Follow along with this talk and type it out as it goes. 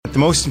The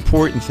most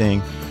important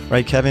thing,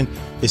 right, Kevin,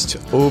 is to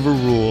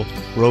overrule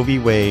Roe v.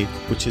 Wade,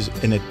 which is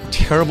a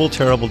terrible,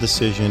 terrible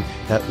decision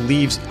that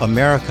leaves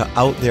America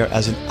out there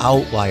as an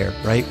outlier,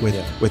 right,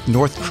 with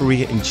North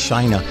Korea and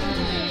China.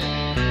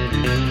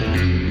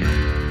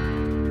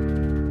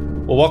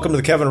 Well, welcome to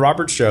the Kevin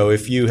Roberts Show.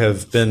 If you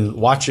have been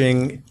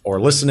watching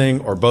or listening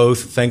or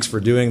both, thanks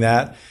for doing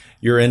that.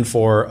 You're in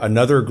for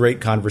another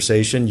great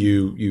conversation.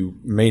 You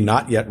may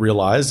not yet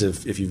realize,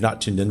 if you've not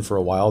tuned in for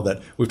a while,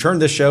 that we've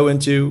turned this show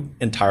into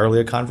entirely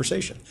a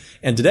conversation.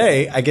 And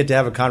today, I get to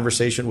have a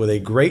conversation with a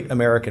great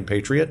American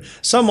patriot,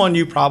 someone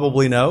you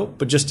probably know,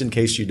 but just in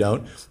case you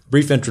don't,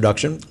 brief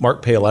introduction.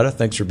 Mark Paoletta,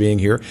 thanks for being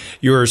here.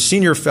 You're a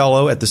senior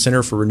fellow at the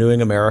Center for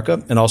Renewing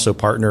America and also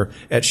partner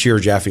at Scheer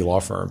Jaffe Law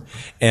Firm.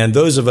 And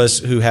those of us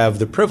who have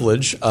the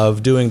privilege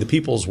of doing the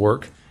people's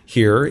work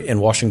here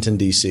in Washington,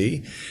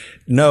 D.C.,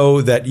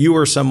 know that you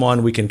are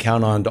someone we can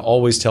count on to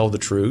always tell the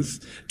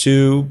truth,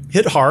 to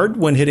hit hard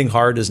when hitting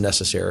hard is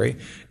necessary,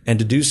 and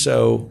to do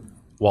so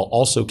while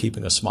also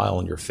keeping a smile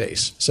on your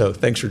face. So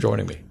thanks for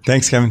joining me.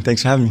 Thanks, Kevin.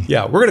 Thanks for having me.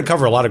 Yeah, we're going to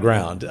cover a lot of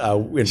ground.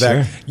 In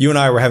fact, you and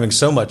I were having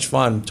so much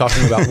fun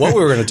talking about what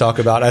we were going to talk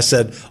about. I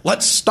said,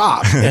 let's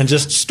stop and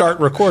just start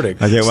recording.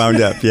 I get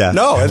wound up, yeah.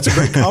 No, it's a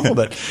great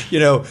compliment. You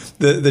know,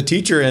 the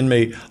teacher in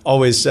me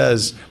always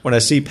says, when I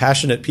see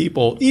passionate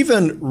people,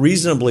 even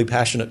reasonably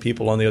passionate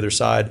people on the other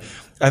side,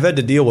 I've had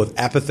to deal with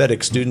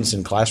apathetic students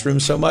in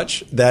classrooms so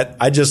much that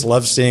I just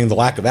love seeing the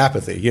lack of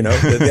apathy, you know,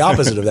 the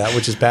opposite of that,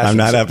 which is passion. I'm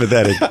not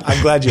apathetic. I'm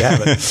glad you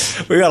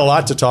haven't. We've got a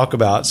lot to talk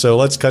about, so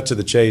let's cut to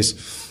the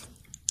chase.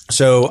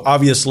 So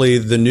obviously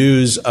the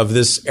news of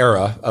this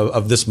era,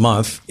 of this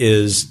month,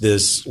 is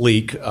this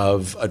leak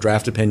of a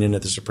draft opinion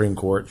at the Supreme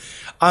Court.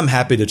 I'm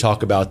happy to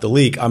talk about the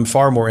leak. I'm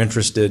far more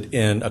interested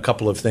in a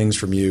couple of things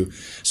from you.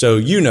 So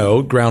you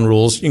know, ground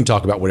rules, you can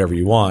talk about whatever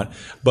you want,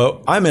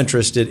 but I'm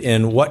interested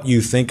in what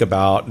you think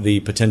about the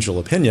potential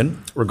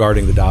opinion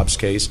regarding the Dobbs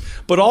case.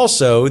 But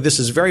also, this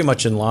is very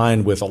much in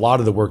line with a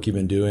lot of the work you've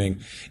been doing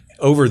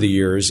over the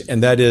years,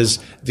 and that is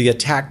the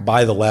attack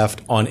by the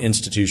left on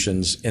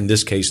institutions, in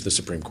this case, the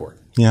Supreme Court.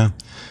 Yeah.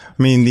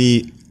 I mean,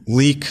 the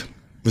leak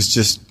was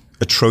just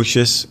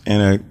atrocious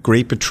and a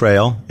great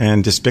betrayal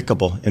and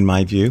despicable, in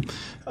my view.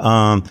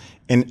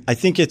 And I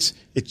think it's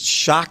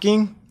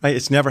shocking, right?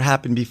 It's never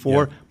happened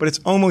before, but it's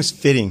almost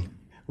fitting,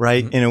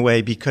 right, in a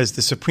way, because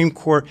the Supreme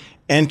Court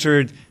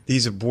entered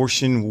these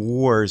abortion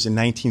wars in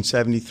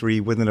 1973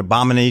 with an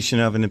abomination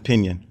of an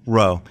opinion,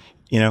 Roe.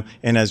 You know,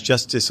 and as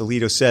Justice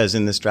Alito says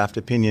in this draft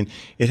opinion,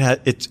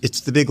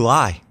 it's the big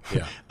lie.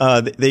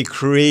 Yeah. They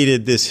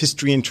created this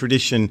history and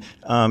tradition,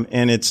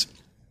 and it's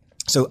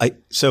so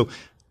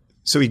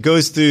he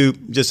goes through,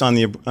 just on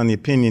the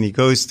opinion, he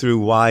goes through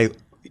why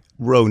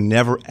Roe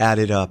never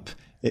added up.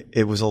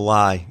 It was a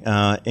lie,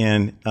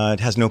 and it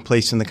has no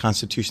place in the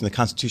Constitution. The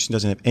Constitution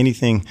doesn't have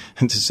anything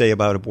to say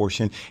about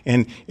abortion,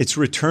 and it's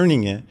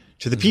returning it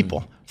to the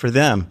people for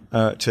them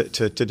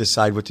to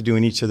decide what to do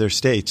in each of their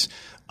states.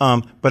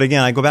 But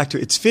again, I go back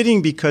to it's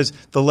fitting because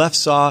the left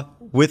saw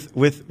with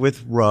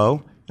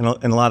Roe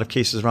and in a lot of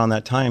cases around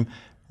that time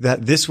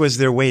that this was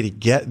their way to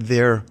get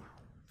their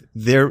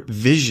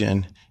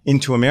vision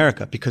into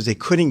America, because they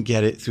couldn't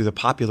get it through the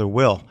popular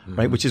will,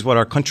 right? Which is what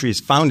our country is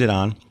founded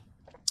on,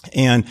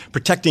 and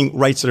protecting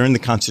rights that are in the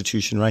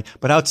Constitution, right?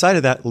 But outside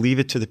of that, leave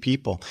it to the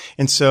people.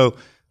 And so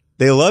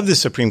they love the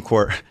Supreme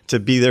Court to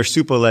be their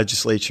super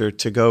legislature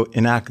to go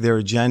enact their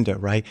agenda,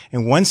 right?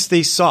 And once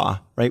they saw,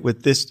 right,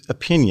 with this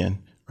opinion,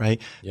 right,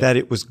 that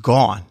it was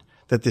gone,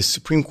 that the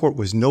Supreme Court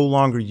was no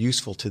longer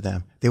useful to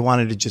them, they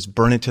wanted to just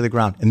burn it to the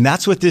ground. And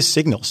that's what this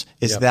signals,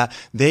 is that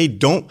they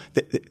want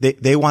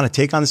to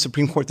take on the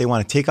Supreme Court, they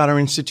want to take out our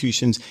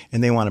institutions,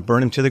 and they want to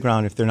burn them to the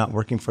ground if they're not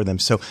working for them.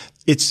 So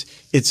it's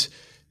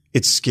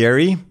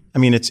scary. I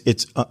mean,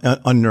 it's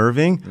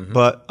unnerving,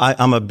 but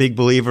I'm a big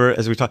believer,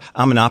 as we talk,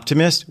 I'm an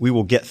optimist. We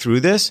will get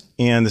through this,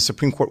 and the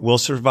Supreme Court will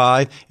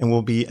survive and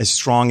will be as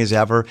strong as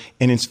ever.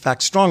 And in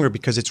fact, stronger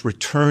because it's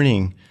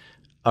returning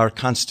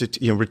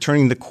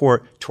returning the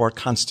court to our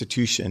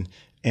Constitution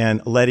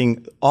and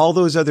letting all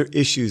those other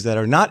issues that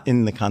are not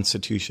in the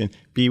Constitution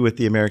be with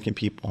the American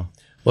people.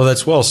 Well,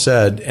 that's well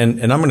said.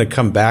 And I'm going to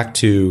come back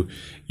to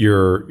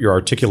your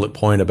articulate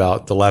point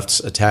about the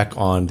left's attack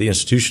on the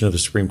institution of the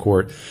Supreme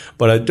Court.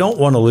 But I don't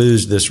want to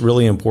lose this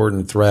really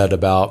important thread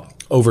about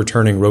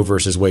overturning Roe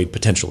versus Wade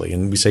potentially.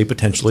 And we say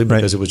potentially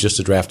because it was just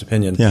a draft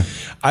opinion. Yeah.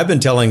 I've been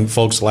telling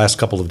folks the last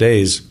couple of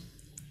days,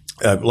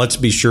 let's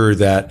be sure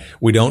that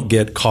we don't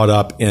get caught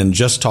up in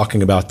just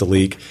talking about the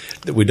leak,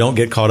 that we don't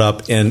get caught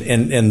up in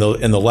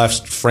the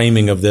left's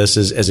framing of this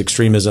as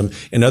extremism.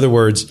 In other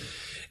words,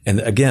 and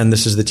again,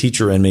 this is the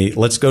teacher in me,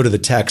 let's go to the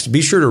text.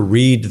 Be sure to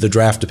read the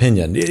draft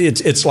opinion.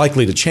 It's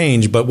likely to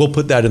change, but we'll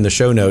put that in the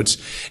show notes.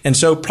 And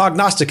so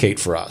prognosticate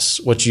for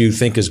us what you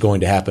think is going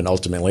to happen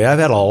ultimately. I've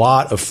had a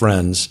lot of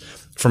friends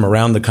from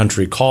around the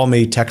country call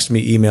me, text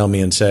me, email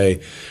me, and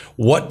say,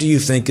 what do you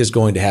think is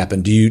going to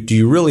happen? Do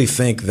you really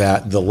think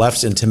that the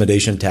left's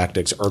intimidation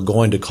tactics are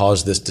going to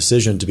cause this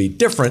decision to be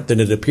different than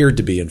it appeared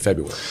to be in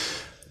February?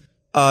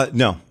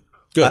 No.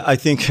 Good. I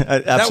think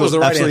absolutely, that was the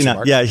right absolutely answer,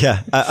 not. Mark.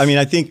 Yeah. I mean,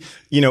 I think,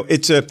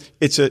 it's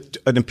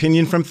an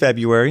opinion from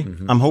February.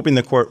 Mm-hmm. I'm hoping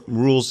the court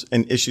rules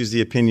and issues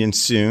the opinion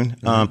soon.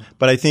 Mm-hmm.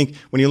 But I think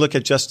when you look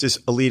at Justice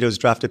Alito's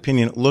draft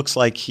opinion, it looks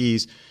like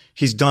he's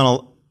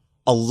done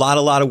a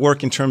lot of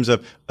work in terms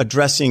of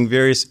addressing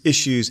various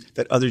issues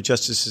that other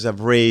justices have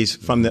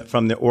raised from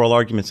the oral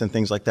arguments and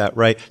things like that,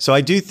 right? So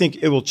I do think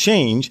it will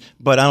change,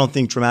 but I don't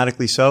think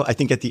dramatically so. I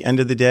think at the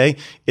end of the day,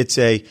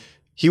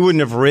 he wouldn't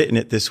have written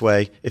it this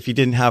way if he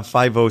didn't have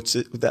 5 votes.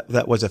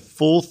 That was a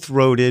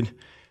full-throated,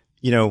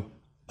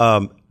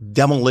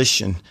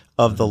 demolition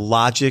of the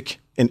logic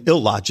and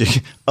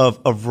illogic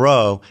of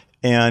Roe.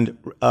 And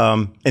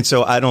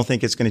so I don't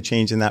think it's going to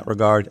change in that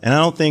regard. And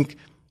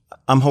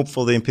I'm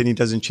hopeful the opinion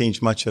doesn't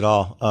change much at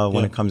all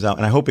when it comes out.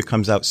 And I hope it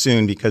comes out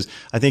soon because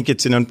I think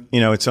it's an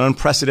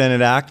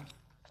unprecedented act.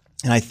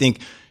 And I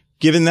think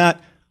given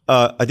that,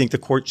 I think the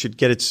court should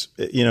get its,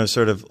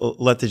 sort of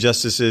let the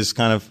justices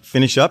kind of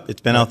finish up.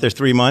 It's been out there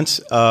 3 months,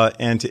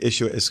 and to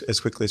issue it as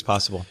quickly as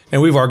possible.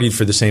 And we've argued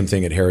for the same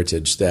thing at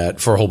Heritage, that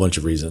for a whole bunch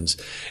of reasons.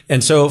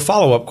 And so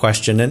follow-up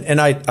question,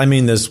 and I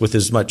mean this with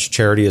as much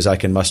charity as I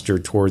can muster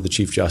toward the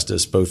Chief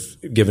Justice, both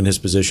given his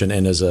position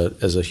and as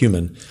a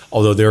human,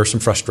 although there are some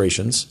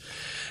frustrations.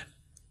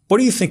 What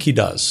do you think he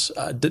does?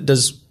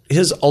 Does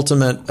his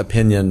ultimate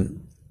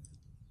opinion,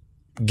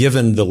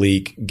 given the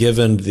leak,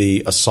 given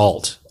the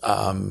assault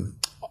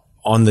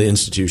on the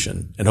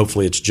institution, and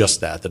hopefully it's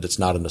just that it's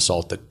not an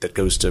assault that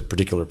goes to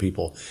particular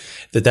people,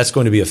 that's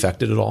going to be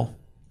affected at all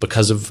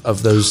because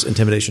of those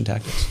intimidation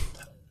tactics?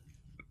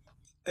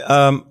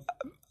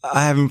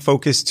 I haven't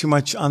focused too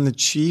much on the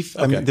chief.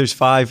 Okay. I mean, there's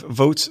 5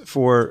 votes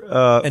for.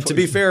 And to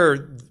be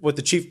fair, what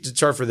the chief,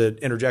 sorry for the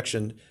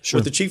interjection, sure.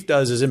 What the chief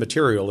does is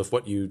immaterial if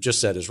what you just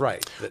said is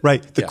right.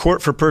 Right. The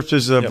court, for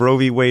purposes of Roe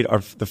v. Wade, are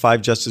the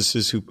 5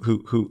 justices who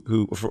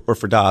or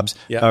for Dobbs,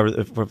 for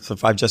the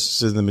 5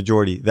 justices in the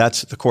majority.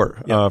 That's the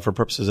court for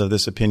purposes of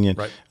this opinion.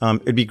 Right.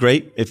 It'd be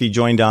great if he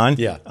joined on.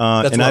 Yeah.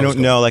 And I don't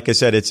know. Like I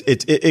said,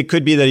 it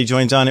could be that he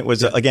joins on. It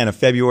was again a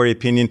February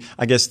opinion.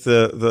 I guess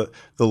the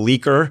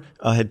leaker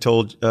had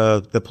told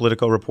the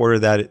Politico reporter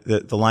that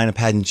the lineup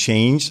hadn't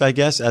changed, I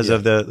guess, as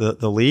of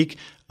the leak.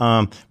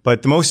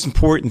 But the most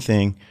important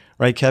thing,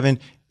 right, Kevin,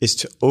 is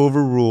to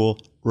overrule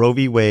Roe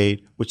v.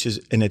 Wade, which is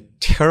a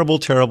terrible,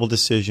 terrible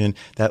decision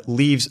that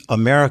leaves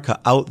America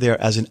out there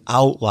as an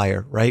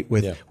outlier, right,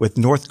 with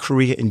North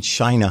Korea and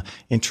China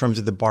in terms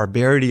of the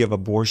barbarity of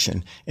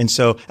abortion. And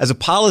so as a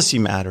policy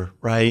matter,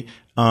 right,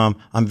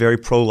 I'm very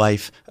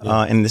pro-life,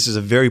 and this is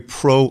a very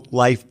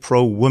pro-life,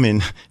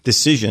 pro-woman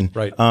decision.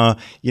 Right.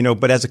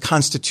 But as a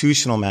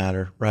constitutional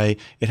matter, right,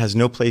 it has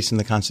no place in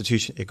the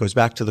Constitution. It goes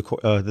back to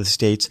the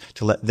states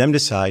to let them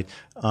decide,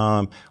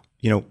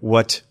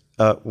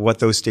 what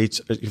those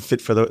states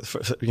fit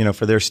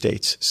for their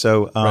states.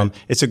 So,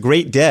 It's a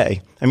great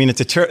day. I mean,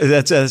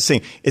 that's a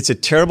thing. It's a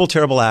terrible,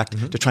 terrible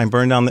act to try and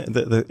burn down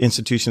the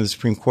institution of the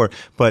Supreme Court.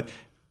 But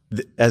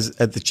as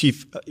the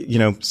chief,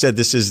 said,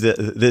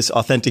 this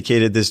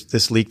authenticated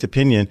this leaked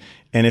opinion.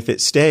 And if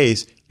it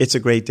stays, it's a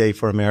great day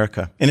for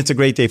America. And it's a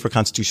great day for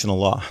constitutional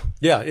law.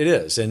 Yeah, it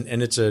is.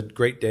 And it's a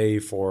great day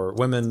for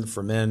women,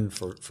 for men,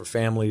 for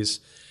families.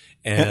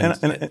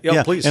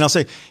 Please. And I'll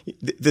say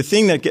the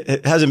thing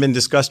that hasn't been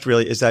discussed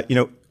really is that,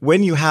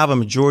 when you have a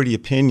majority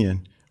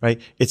opinion,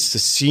 right, it's the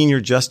senior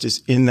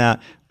justice in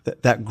that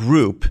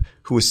group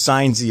who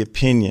assigns the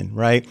opinion,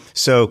 right?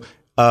 So,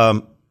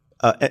 and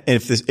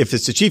if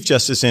it's the chief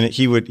justice in it,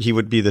 he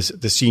would be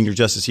the senior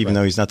justice, even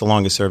though he's not the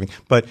longest serving.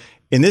 But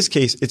in this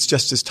case, it's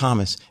Justice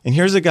Thomas. And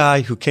here's a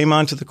guy who came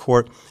onto the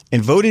court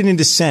and voted in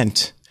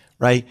dissent,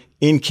 right,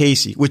 in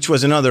Casey, which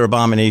was another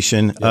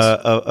abomination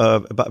by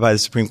the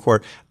Supreme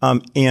Court.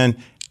 And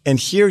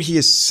here he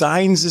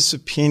assigns this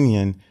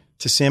opinion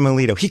to Sam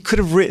Alito. He could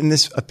have written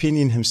this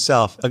opinion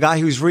himself. A guy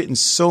who's written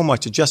so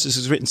much, a justice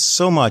who's written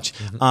so much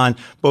on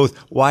both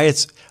why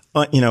it's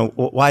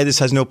why this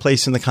has no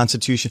place in the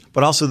Constitution,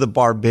 but also the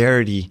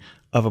barbarity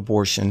of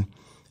abortion.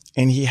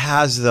 And he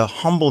has the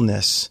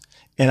humbleness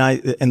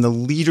and the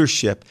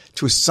leadership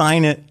to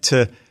assign it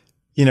to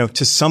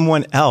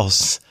someone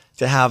else,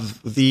 to have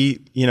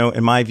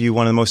in my view,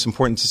 one of the most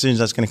important decisions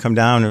that's going to come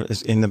down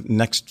in the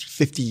next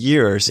 50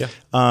 years,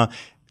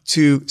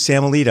 to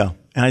Sam Alito.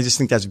 And I just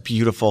think that's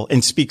beautiful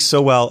and speaks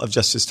so well of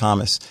Justice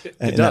Thomas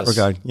in that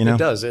regard. It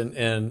does.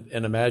 And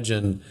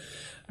imagine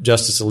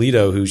Justice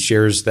Alito, who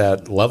shares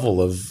that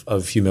level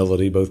of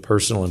humility, both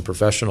personal and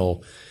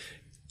professional,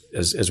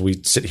 as we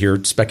sit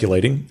here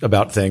speculating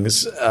about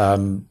things,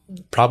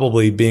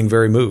 probably being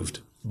very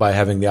moved by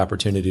having the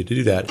opportunity to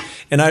do that.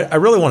 And I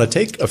really want to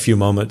take a few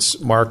moments,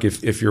 Mark,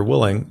 if you're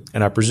willing,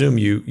 and I presume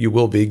you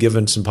will be,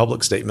 given some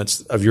public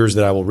statements of yours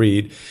that I will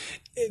read,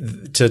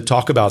 to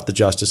talk about the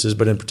justices,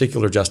 but in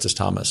particular Justice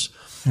Thomas.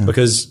 Yeah.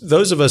 Because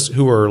those of us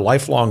who are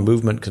lifelong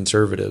movement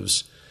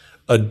conservatives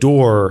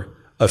adore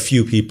a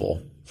few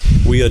people.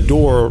 We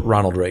adore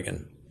Ronald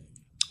Reagan.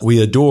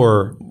 We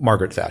adore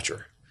Margaret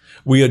Thatcher.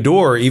 We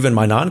adore even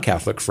my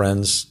non-Catholic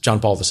friends, John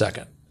Paul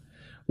II.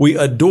 We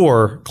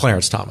adore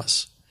Clarence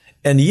Thomas.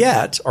 And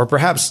yet, or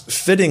perhaps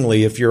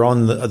fittingly, if you're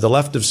on the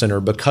left of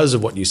center, because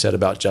of what you said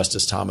about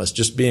Justice Thomas,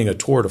 just being a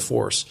tour de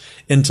force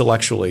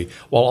intellectually,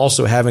 while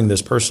also having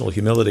this personal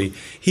humility,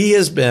 he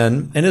has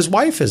been, and his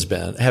wife has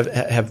been,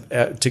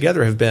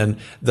 together have been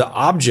the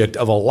object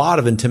of a lot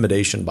of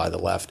intimidation by the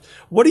left.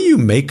 What do you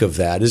make of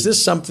that? Is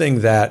this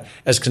something that,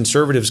 as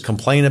conservatives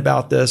complain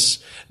about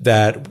this,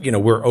 that,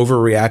 we're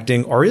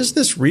overreacting, or is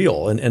this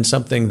real and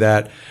something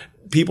that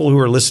people who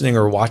are listening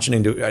or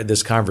watching to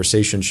this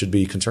conversation should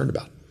be concerned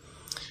about?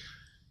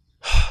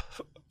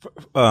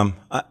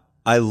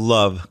 I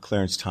love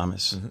Clarence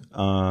Thomas,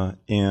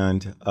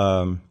 and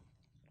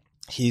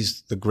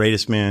he's the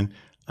greatest man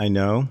I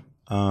know,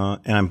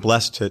 and I'm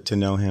blessed to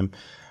know him.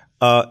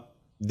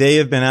 They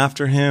have been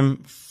after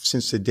him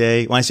since the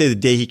day, when I say the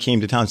day he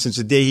came to town, since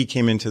the day he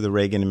came into the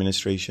Reagan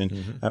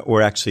administration,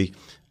 or actually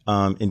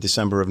in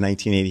December of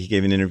 1980, he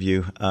gave an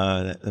interview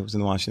that was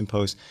in the Washington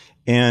Post.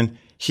 And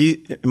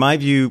he, in my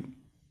view,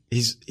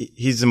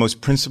 he's the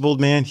most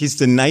principled man. He's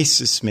the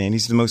nicest man.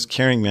 He's the most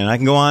caring man. I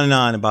can go on and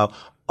on about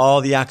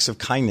all the acts of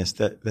kindness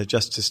that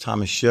Justice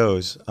Thomas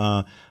shows.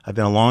 I've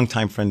been a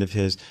longtime friend of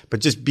his, but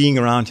just being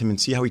around him and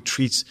see how he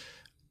treats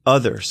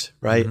others,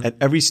 right? At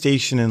every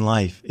station in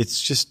life.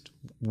 It's just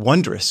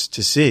wondrous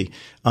to see.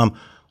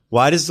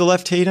 Why does the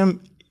left hate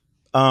him?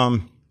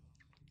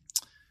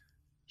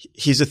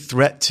 He's a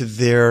threat to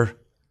their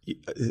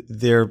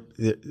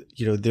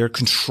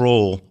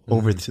control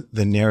over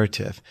the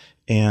narrative.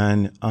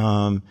 And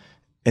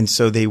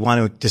so they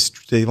want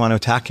to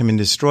attack him and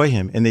destroy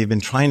him. And they've been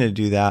trying to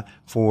do that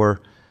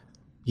for,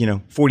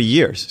 40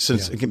 years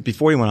since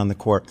before he went on the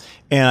court.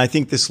 And I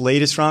think this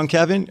latest round,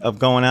 Kevin, of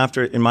going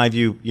after, in my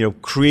view,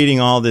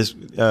 creating all this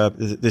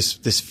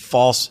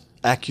false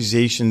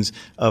accusations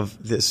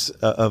of this,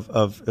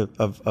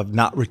 of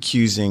not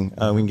recusing.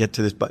 We can get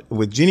to this, but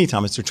with Ginny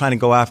Thomas, they're trying to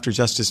go after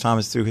Justice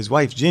Thomas through his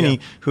wife, Ginny,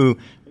 who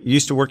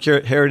used to work here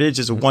at Heritage,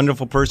 is a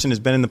wonderful person, has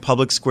been in the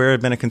public square,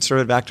 been a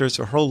conservative activist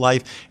her whole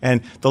life.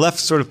 And the left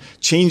sort of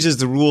changes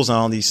the rules on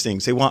all these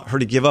things. They want her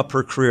to give up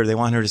her career. They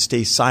want her to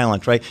stay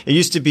silent, right? It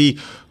used to be,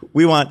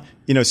 we want,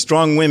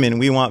 strong women.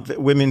 We want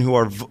women who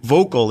are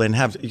vocal and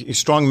have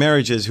strong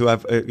marriages, who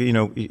have,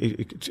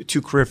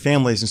 2 career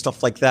families and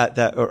stuff like that,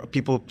 or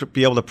people to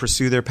be able to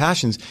pursue their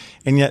passions.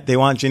 And yet they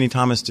want Ginny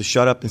Thomas to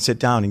shut up and sit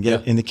down and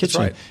get in the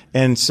kitchen. Right.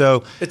 And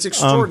so it's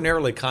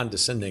extraordinarily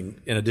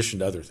condescending in addition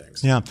to other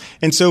things. Yeah.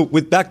 And so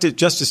back to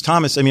Justice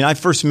Thomas, I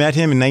first met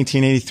him in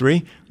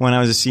 1983 when I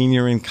was a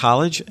senior in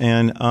college.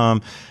 And,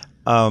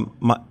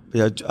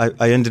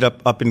 I ended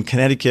up in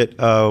Connecticut,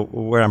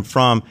 where I'm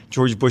from.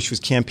 George Bush was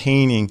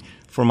campaigning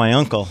for my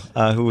uncle,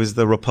 who was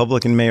the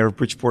Republican mayor of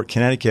Bridgeport,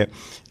 Connecticut.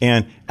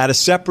 And at a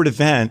separate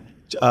event,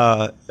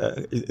 then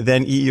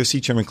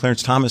EEOC Chairman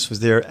Clarence Thomas was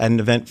there at an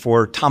event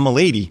for Tom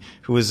Malady,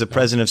 who was the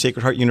president of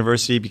Sacred Heart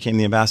University, became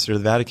the ambassador to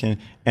the Vatican,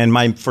 and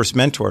my first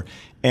mentor.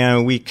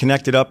 And we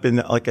connected up in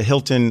like a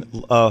Hilton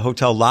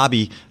hotel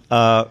lobby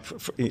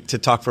to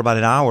talk for about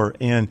an hour.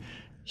 And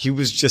he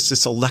was just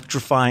this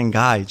electrifying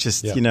guy,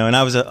 and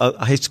I was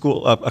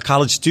a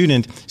college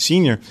student,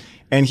 senior,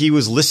 and he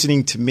was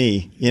listening to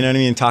me,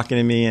 talking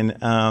to me.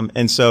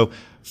 And so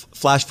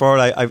flash forward,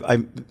 I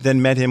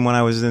then met him when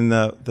I was in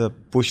the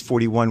Bush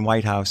 41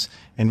 White House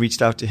and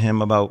reached out to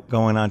him about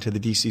going on to the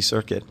DC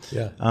circuit.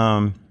 Yeah.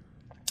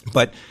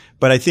 But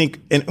I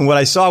think, and what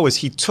I saw was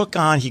he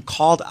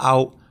called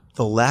out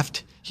the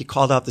left. He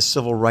called out the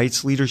civil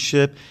rights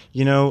leadership,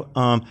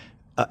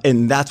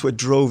 and that's what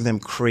drove them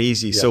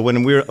crazy. Yeah. So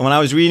when I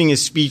was reading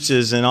his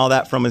speeches and all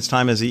that from his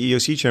time as the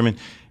EEOC chairman,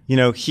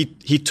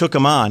 he took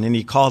them on and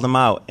he called them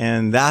out,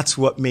 and that's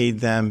what made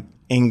them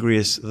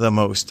angriest the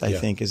most. I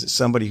think is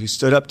somebody who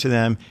stood up to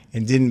them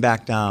and didn't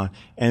back down.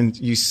 And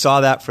you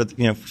saw that for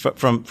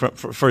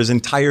his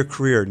entire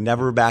career,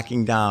 never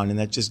backing down, and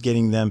that just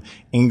getting them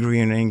angry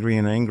and angry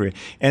and angry.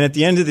 And at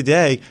the end of the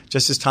day,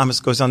 Justice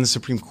Thomas goes on the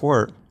Supreme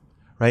Court,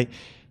 right?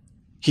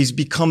 He's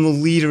become the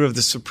leader of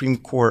the Supreme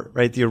Court,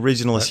 right? The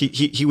originalist. Right.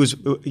 He was,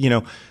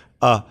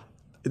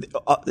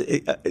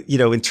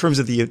 in terms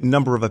of the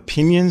number of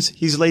opinions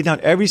he's laid down,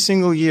 every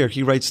single year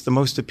he writes the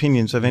most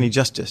opinions of any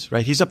justice,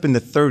 right? He's up in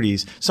the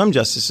 30s. Some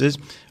justices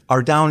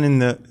are down in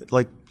the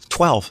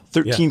 12,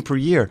 13 per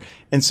year.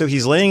 And so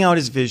he's laying out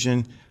his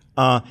vision,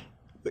 and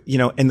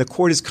the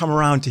court has come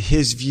around to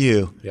his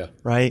view,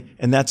 right?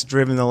 And that's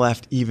driven the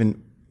left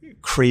even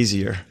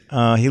crazier.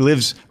 He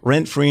lives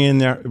rent-free in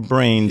their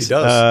brains, he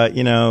does.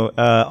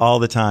 All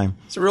the time.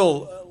 It's a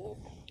real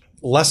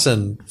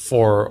lesson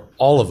for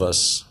all of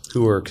us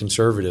who are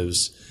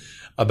conservatives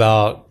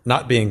about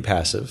not being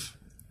passive.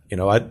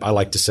 I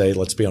like to say,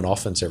 let's be on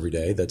offense every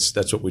day.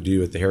 That's what we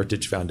do at the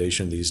Heritage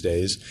Foundation these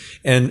days.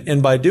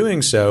 And by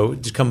doing so,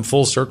 to come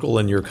full circle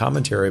in your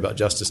commentary about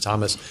Justice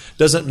Thomas,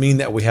 doesn't mean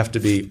that we have to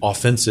be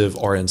offensive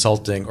or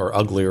insulting or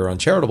ugly or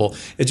uncharitable.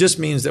 It just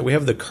means that we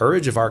have the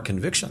courage of our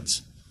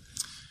convictions.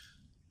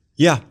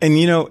 Yeah. And,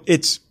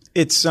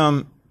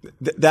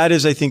 that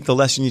is, I think, the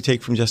lesson you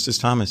take from Justice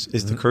Thomas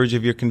is the courage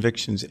of your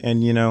convictions.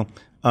 And,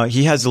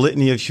 he has the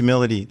litany of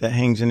humility that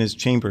hangs in his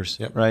chambers,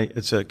 right?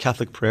 It's a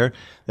Catholic prayer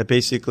that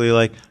basically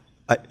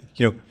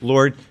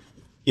Lord,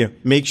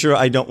 make sure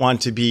I don't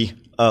want to be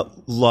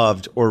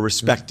loved or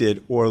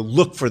respected or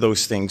look for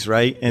those things,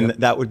 right? And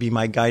that would be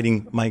my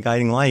guiding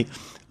light.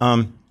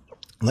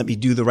 Let me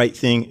do the right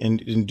thing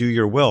and do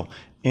your will.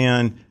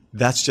 And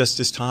that's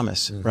Justice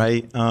Thomas,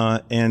 right?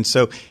 And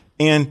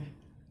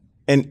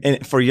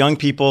for young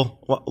people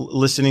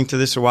listening to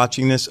this or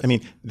watching this, I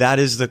mean, that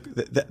is the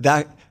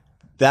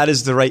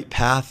right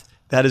path.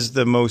 That is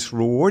the most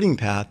rewarding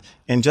path.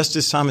 And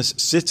Justice Thomas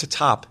sits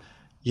atop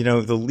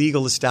the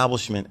legal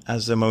establishment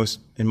as the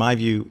most, in my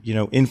view,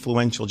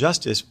 influential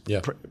justice,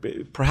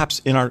 perhaps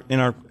in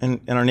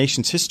our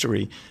nation's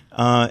history,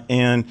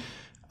 and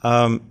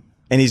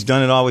he's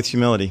done it all with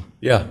humility.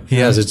 Yeah, he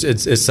has.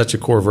 It's such a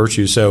core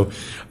virtue. So,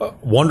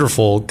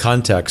 wonderful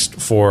context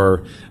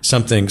for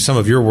some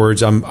of your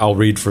words. I'll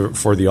read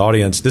for the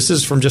audience. This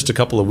is from just a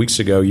couple of weeks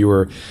ago. You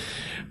were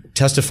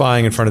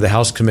testifying in front of the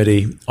House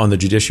Committee on the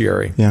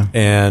Judiciary,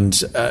 and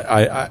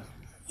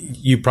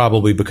you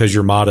probably, because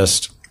you're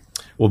modest,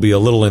 will be a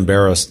little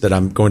embarrassed that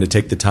I'm going to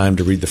take the time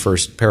to read the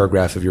first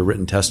paragraph of your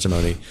written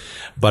testimony.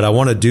 But I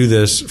want to do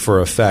this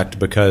for effect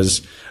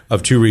because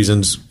of two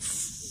reasons.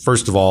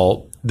 First of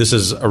all, this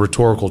is a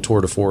rhetorical tour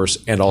de force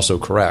and also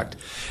correct.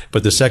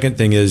 But the second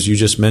thing is you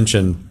just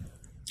mentioned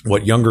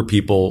what younger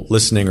people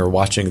listening or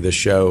watching this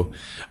show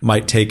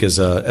might take as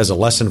a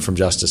lesson from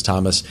Justice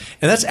Thomas.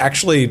 And that's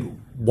actually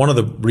one of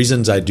the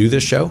reasons I do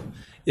this show.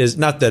 Is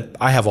not that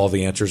I have all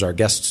the answers, our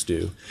guests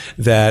do,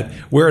 that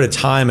we're at a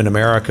time in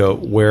America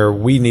where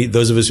we need,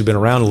 those of us who've been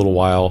around a little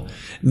while,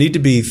 need to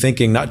be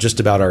thinking not just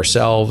about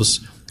ourselves,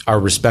 our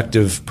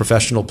respective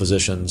professional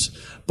positions,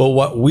 but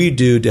what we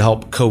do to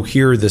help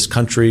cohere this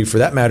country, for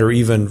that matter,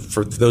 even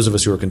for those of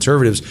us who are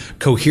conservatives,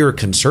 cohere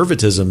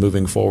conservatism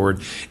moving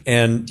forward.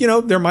 And,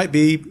 there might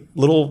be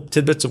little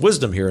tidbits of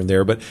wisdom here and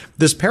there, but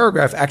this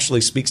paragraph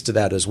actually speaks to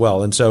that as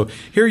well. And so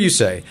here you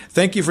say,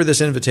 thank you for this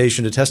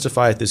invitation to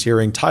testify at this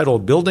hearing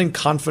titled Building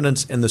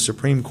Confidence in the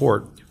Supreme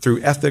Court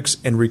Through Ethics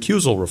and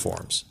Recusal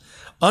Reforms.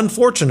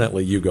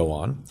 Unfortunately, you go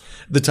on,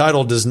 the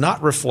title does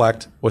not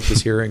reflect what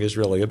this hearing is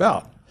really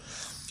about.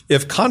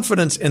 If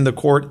confidence in the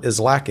court is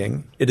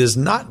lacking, it is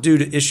not due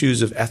to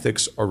issues of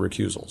ethics or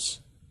recusals.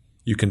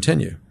 You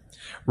continue.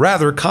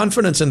 Rather,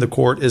 confidence in the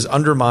court is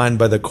undermined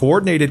by the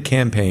coordinated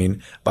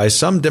campaign by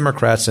some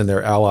Democrats and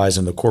their allies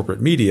in the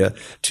corporate media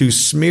to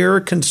smear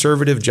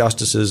conservative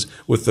justices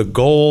with the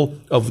goal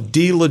of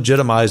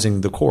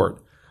delegitimizing the court.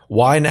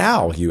 Why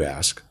now, you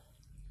ask?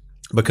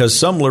 Because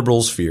some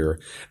liberals fear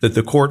that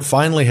the court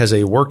finally has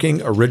a working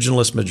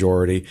originalist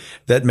majority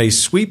that may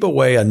sweep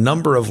away a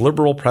number of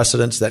liberal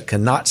precedents that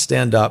cannot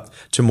stand up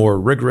to more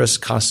rigorous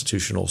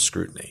constitutional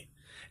scrutiny.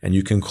 And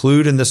you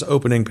conclude in this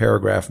opening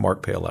paragraph,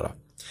 Mark Paoletta.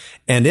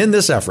 And in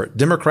this effort,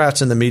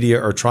 Democrats and the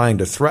media are trying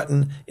to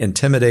threaten,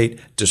 intimidate,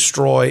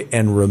 destroy,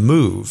 and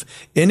remove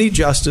any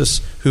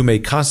justice who may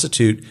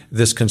constitute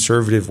this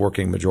conservative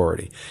working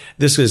majority.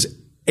 This is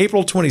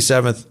April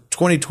 27th,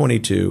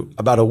 2022,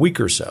 about a week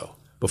or so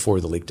before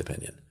the leaked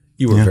opinion.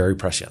 You were very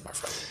prescient, my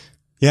friend.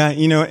 Yeah,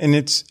 and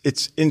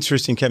it's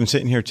interesting, Kevin,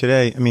 sitting here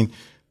today. I mean,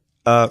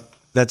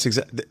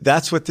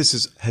 that's what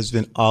this has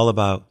been all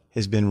about.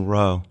 Has been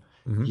Roe,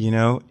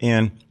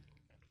 and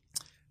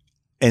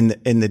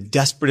the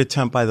desperate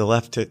attempt by the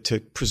left to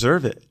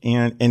preserve it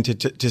and to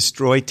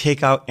destroy,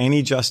 take out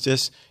any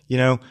justice,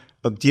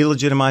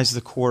 delegitimize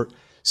the court,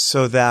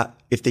 so that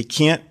if they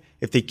can't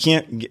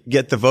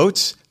get the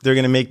votes, they're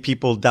going to make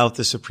people doubt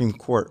the Supreme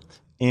Court.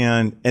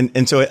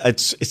 And so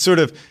it's sort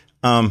of,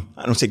 I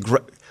don't say,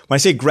 when I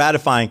say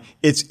gratifying,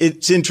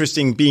 it's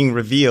interesting being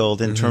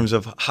revealed in terms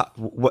of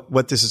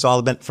what this is all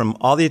about. From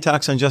all the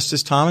attacks on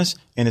Justice Thomas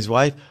and his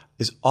wife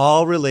is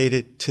all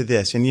related to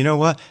this. And you know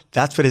what?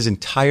 That's what his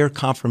entire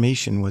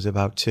confirmation was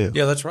about too.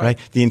 Yeah, that's right.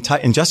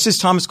 And Justice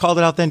Thomas called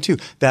it out then too,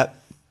 that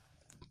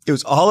it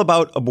was all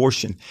about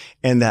abortion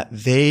and that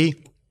they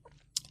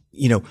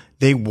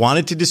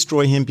wanted to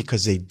destroy him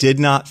because they did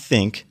not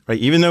think, right?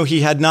 Even though he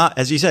had not,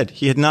 as he said,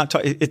 he had not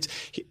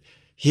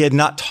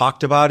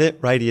talked about it,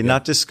 right? He had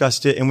not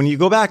discussed it. And when you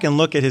go back and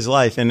look at his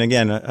life, and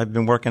again, I've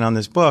been working on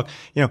this book,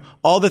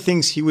 all the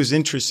things he was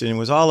interested in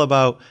was all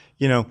about,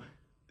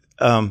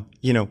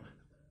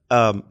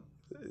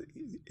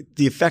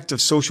 the effect of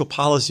social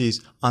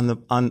policies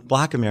on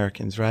Black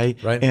Americans, right?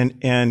 Right.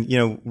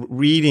 And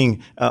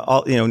reading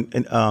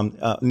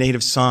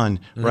Native Son,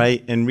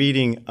 right? And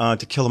reading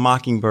To Kill a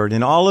Mockingbird,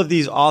 and all of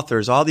these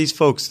authors, all these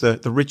folks, the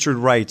Richard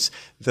Wrights,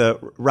 the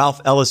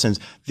Ralph Ellisons,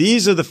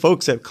 these are the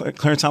folks that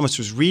Clarence Thomas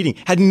was reading.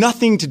 Had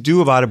nothing to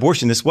do about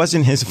abortion. This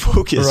wasn't his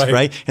focus,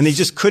 right? And they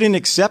just couldn't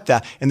accept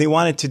that, and they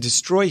wanted to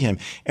destroy him.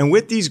 And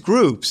with these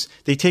groups,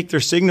 they take their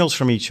signals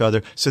from each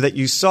other, so that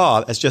you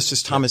saw, as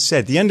Justice Thomas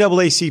said, the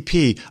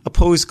NAACP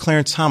opposed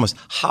Clarence Thomas.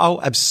 How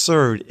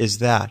absurd is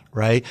that,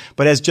 right?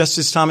 But as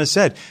Justice Thomas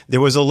said, there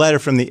was a letter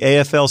from the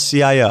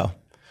AFL-CIO,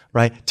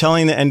 right,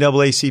 telling the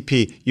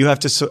NAACP, you have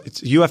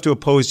to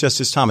oppose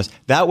Justice Thomas.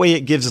 That way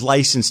it gives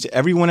license to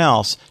everyone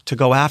else to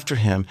go after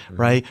him,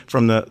 right?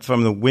 From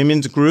the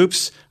women's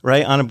groups,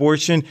 right, on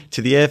abortion,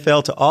 to the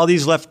AFL, to all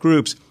these left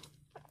groups.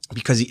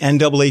 because the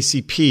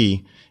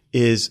NAACP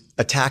is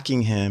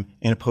attacking him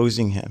and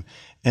opposing him.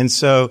 And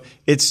so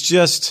it's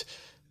just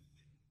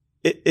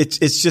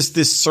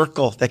this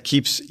circle that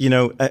keeps,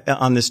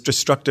 on this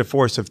destructive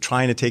force of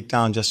trying to take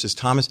down Justice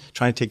Thomas,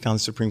 trying to take down the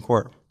Supreme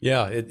Court.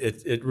 Yeah,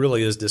 it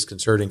really is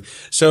disconcerting.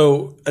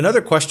 So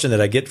another question that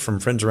I get from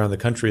friends around the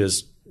country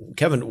is,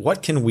 Kevin,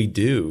 what can we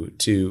do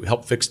to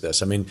help fix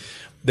this? I mean,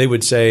 they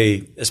would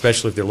say,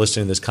 especially if they're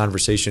listening to this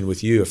conversation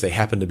with you, if they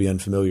happen to be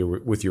unfamiliar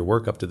with your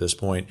work up to this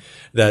point,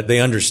 that they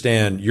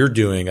understand you're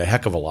doing a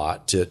heck of a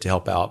lot to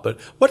help out. But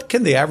what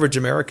can the average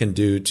American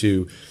do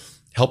to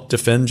help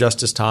defend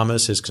Justice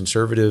Thomas, his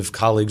conservative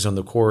colleagues on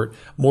the court,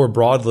 more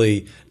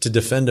broadly to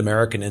defend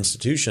American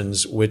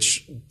institutions,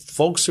 which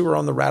folks who are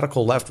on the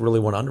radical left really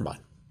want to undermine?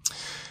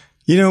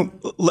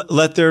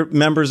 Let their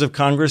members of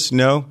Congress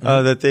know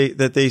that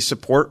they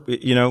support,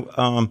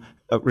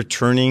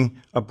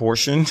 returning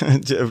abortion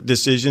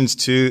decisions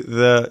to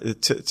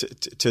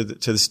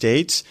the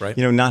states. Right.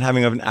 Not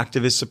having an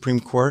activist Supreme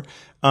Court,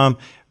 and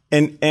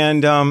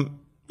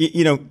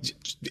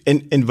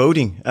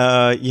voting,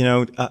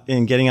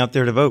 and getting out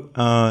there to vote.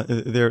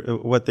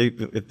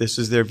 If this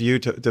is their view,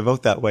 to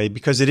vote that way,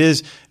 because it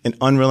is an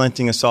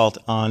unrelenting assault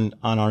on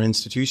our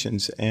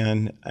institutions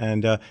and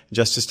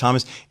Justice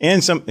Thomas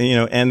and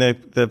and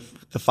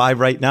the five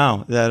right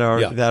now that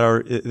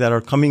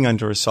are coming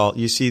under assault.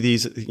 You see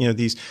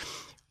these.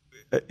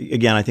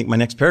 Again, I think my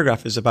next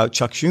paragraph is about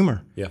Chuck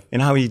Schumer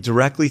and how he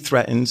directly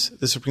threatens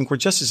the Supreme Court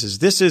justices.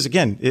 This is,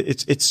 again,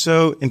 it's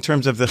so, in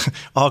terms of the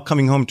all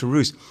coming home to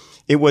roost.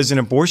 It was an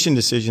abortion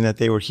decision that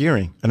they were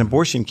hearing, an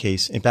abortion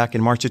case back in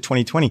March of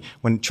 2020,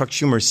 when Chuck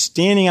Schumer is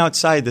standing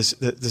outside the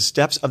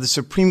steps of the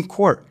Supreme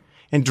Court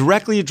and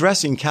directly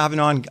addressing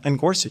Kavanaugh and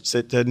Gorsuch,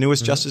 the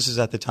newest justices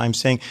at the time,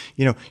 saying,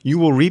 you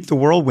will reap the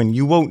whirlwind.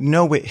 You won't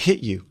know it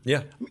hit you.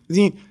 Yeah.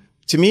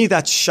 To me,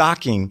 that's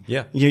shocking.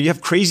 Yeah. You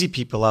have crazy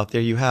people out there.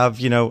 You have,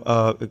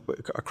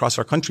 across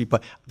our country,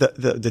 but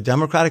the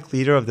Democratic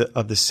leader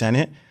of the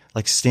Senate,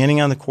 like standing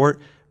on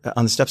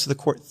the steps of the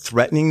court,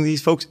 threatening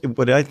these folks,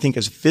 what I think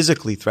is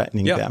physically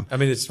threatening them. I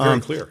mean, it's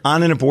very clear.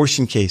 On an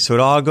abortion case. So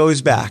it all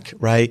goes back,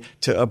 right,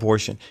 to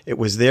abortion. It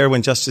was there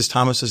when Justice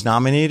Thomas was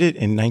nominated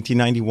in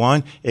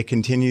 1991. It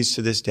continues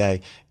to this day.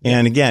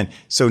 And again,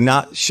 so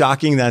not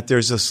shocking that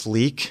there's this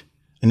leak,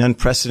 an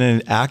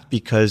unprecedented act,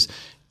 because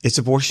it's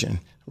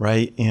abortion.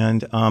 Right.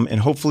 And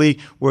hopefully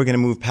we're going to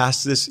move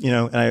past this,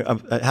 and I'm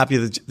happy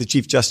that the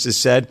Chief Justice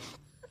said,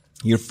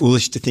 you're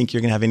foolish to think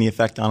you're going to have any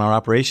effect on our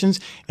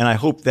operations. And I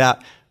hope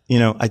that,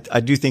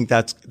 I do think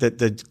that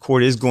the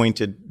court is going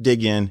to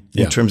dig in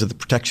terms of the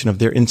protection of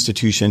their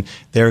institution.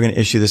 They're going to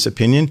issue this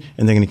opinion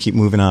and they're going to keep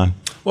moving on.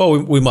 Well,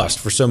 we must,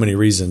 for so many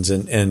reasons.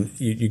 And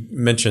you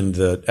mentioned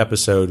the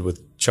episode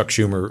with Chuck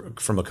Schumer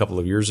from a couple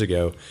of years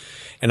ago.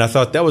 And I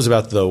thought that was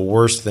about the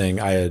worst thing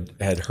I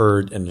had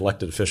heard an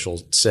elected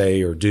official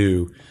say or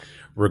do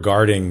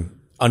regarding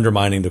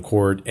undermining the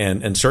court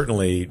and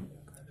certainly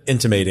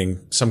intimating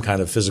some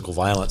kind of physical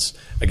violence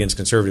against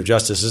conservative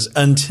justices,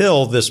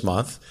 until this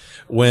month,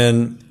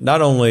 when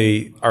not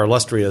only our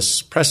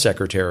illustrious press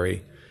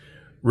secretary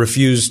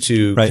refused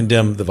to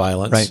condemn the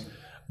violence,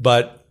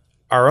 but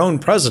our own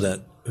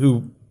president,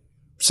 who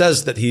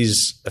says that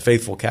he's a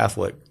faithful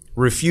Catholic,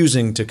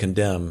 refusing to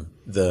condemn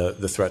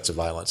the threats of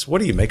violence.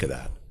 What do you make of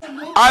that?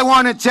 I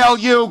want to tell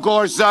you,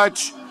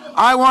 Gorsuch,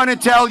 I want to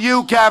tell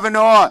you,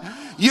 Kavanaugh,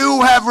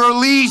 you have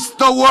released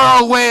the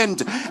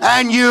whirlwind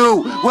and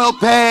you will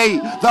pay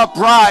the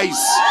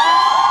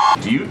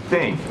price. Do you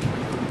think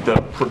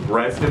the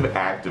progressive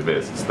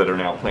activists that are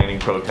now planning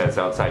protests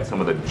outside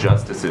some of the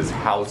justices'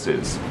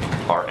 houses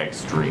are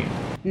extreme?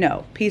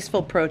 No,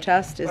 peaceful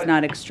protest is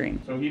not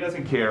extreme. So he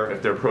doesn't care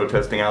if they're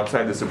protesting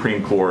outside the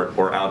Supreme Court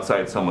or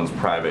outside someone's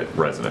private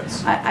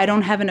residence? I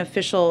don't have an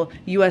official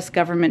U.S.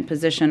 government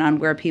position on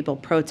where people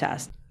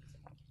protest.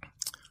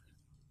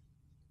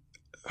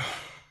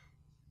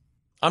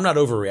 I'm not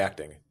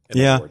overreacting.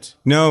 Yeah,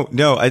 no.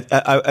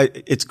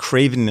 It's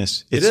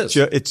cravenness.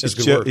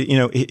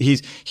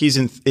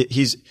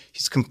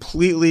 He's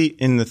completely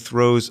in the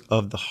throes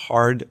of the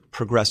hard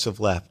progressive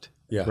left.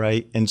 Yeah.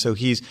 Right. And so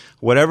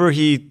whatever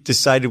he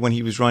decided when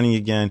he was running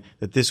again,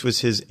 that this was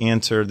his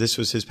answer, this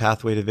was his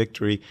pathway to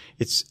victory.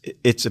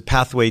 It's a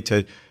pathway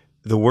to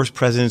the worst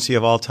presidency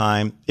of all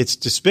time. It's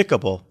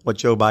despicable what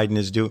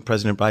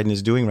President Biden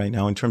is doing right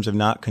now in terms of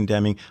not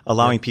condemning,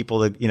 allowing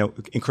people to,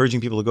 encouraging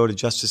people to go to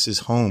justices'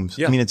 homes.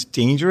 Yeah. I mean, it's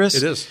dangerous.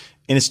 It is.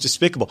 And it's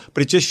despicable.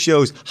 But it just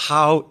shows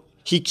how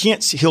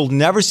he'll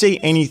never say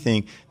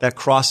anything that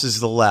crosses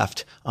the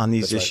left on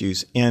these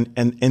issues. Right.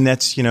 And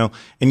that's, and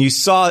you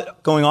saw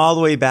it going all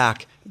the way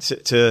back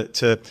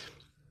to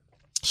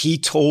he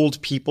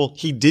told people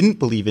he didn't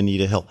believe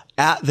Anita Hill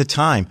at the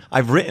time,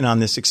 I've written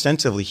on this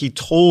extensively. He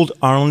told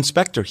Arlen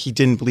Specter he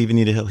didn't believe in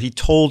Anita Hill. He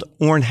told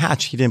Orrin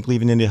Hatch he didn't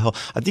believe in Anita Hill.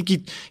 I think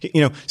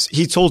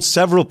he told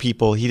several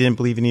people he didn't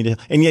believe in Anita Hill,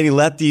 and yet he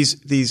let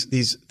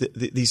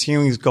these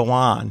hearings go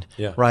on,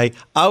 right,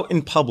 out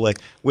in public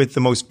with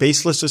the most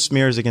baseless of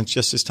smears against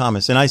Justice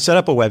Thomas. And I set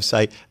up a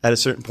website at a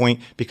certain point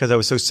because I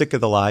was so sick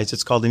of the lies.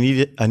 It's called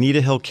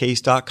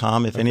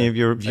AnitaHillCase.com. If any of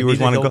your viewers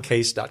want to go,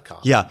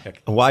 AnitaHillCase.com. Yeah,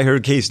 Why Her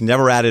Case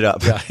Never Added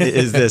Up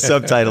is the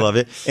subtitle of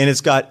it, and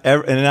it's got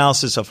an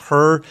analysis of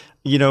her,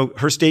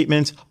 her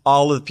statements,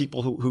 all of the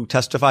people who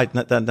testified,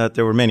 not that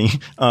there were many,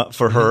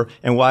 for her,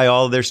 and why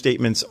all of their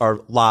statements are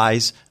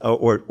lies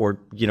or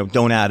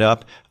don't add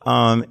up.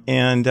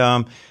 And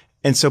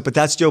so, but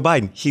that's Joe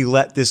Biden. He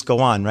let this go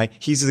on, right?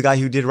 He's the guy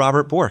who did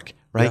Robert Bork,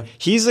 right? Yeah.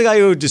 He's the guy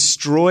who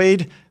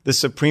destroyed the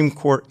Supreme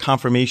Court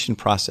confirmation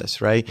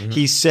process, right? Mm-hmm.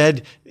 He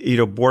said,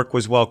 Bork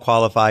was well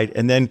qualified,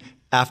 and then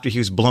after he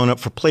was blown up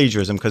for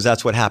plagiarism, because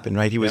that's what happened,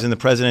 right? He was in the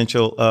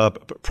presidential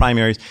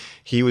primaries.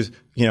 He was,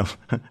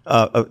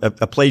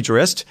 a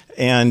plagiarist,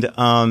 and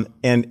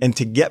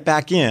to get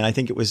back in, I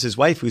think it was his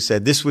wife who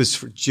said this was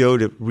for Joe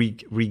to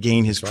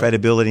regain his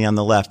credibility on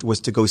the left, was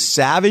to go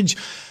savage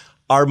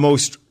our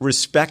most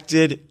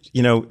respected,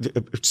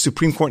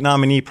 Supreme Court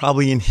nominee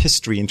probably in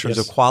history in terms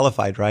of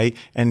qualified, right?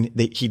 And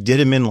he did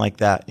him in like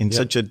that in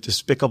such a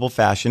despicable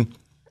fashion.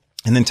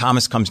 And then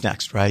Thomas comes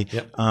next, right?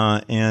 Yep.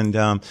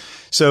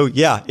 So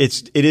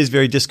it is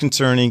very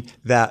disconcerting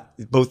that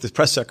both the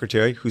press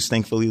secretary, who's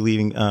thankfully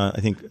leaving, I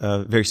think,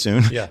 very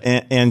soon,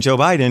 and Joe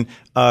Biden,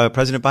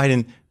 President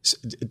Biden,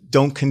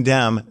 don't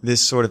condemn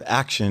this sort of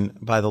action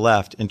by the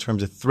left in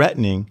terms of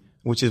threatening,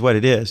 which is what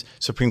it is,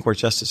 Supreme Court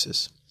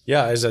justices.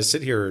 Yeah. As I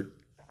sit here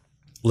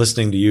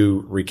listening to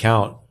you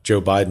recount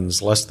Joe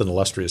Biden's less than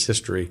illustrious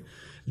history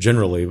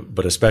generally,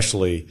 but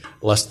especially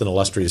less than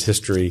illustrious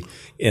history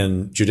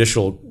in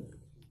judicial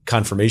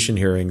confirmation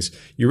hearings,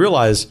 you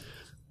realize,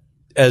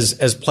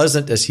 as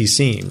pleasant as he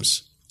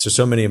seems to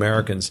so many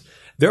Americans,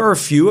 there are a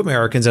few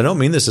Americans, I don't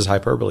mean this as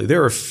hyperbole,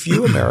 there are a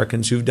few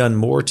Americans who've done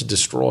more to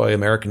destroy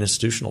American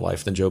institutional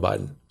life than Joe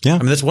Biden. Yeah. I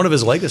mean, that's one of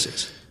his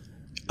legacies.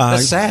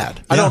 That's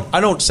sad. Yeah. I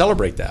don't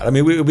celebrate that. I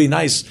mean, it would be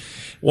nice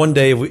one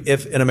day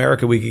if in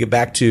America we could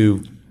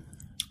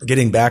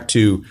getting back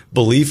to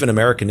belief in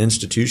American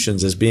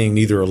institutions as being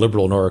neither a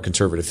liberal nor a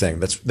conservative thing.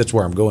 That's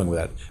where I'm going with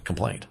that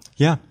complaint.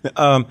 Yeah.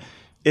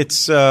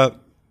 It's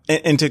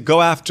and to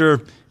go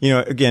after,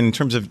 again, in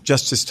terms of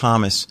Justice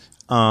Thomas,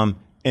 and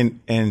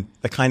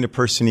the kind of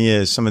person he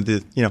is, some of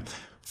the,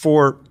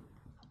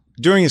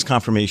 during his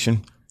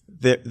confirmation,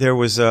 there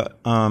was a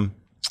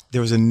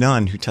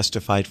nun who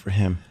testified for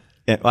him.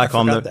 I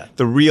call them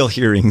the real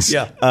hearings.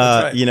 Yeah,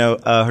 that's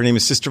right. Her name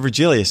is Sister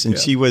Virgilius, and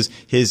she was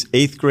his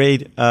 8th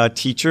grade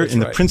teacher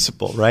and the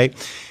principal, right?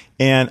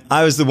 And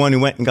I was the one who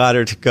went and got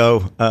her to go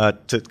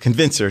to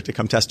convince her to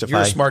come testify.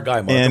 You're a smart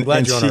guy, Mark. I'm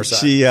glad you're on our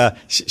side.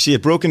 She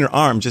had broken her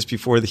arm just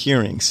before the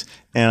hearings,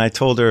 and I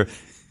told her,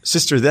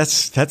 "Sister,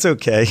 that's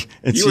okay."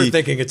 And you were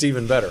thinking it's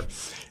even better.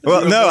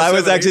 Well, no, I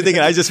was actually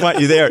thinking, I just want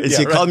you there. And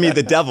she called me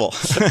the devil.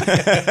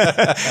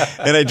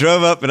 And I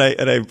drove up and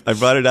I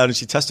brought her down and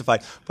she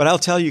testified. But I'll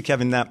tell you,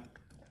 Kevin, that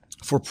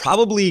for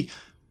probably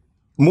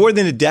more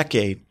than a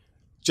decade,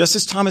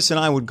 Justice Thomas and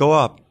I would go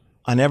up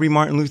on every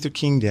Martin Luther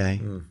King Day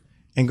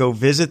and go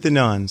visit the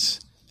nuns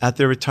at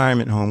their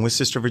retirement home with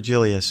Sister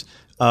Virgilius.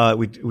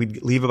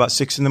 We'd leave about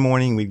 6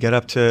 a.m. We'd get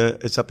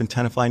it's up in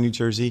Tenafly, New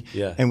Jersey.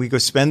 Yeah. And we'd go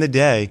spend the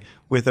day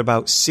with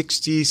about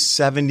 60,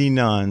 70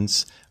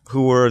 nuns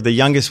who were, the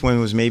youngest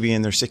one was maybe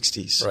in their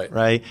 60s,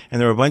 right?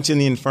 And there were a bunch in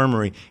the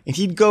infirmary. And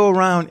he'd go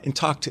around and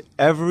talk to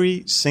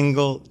every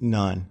single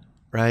nun,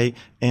 right?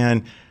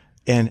 And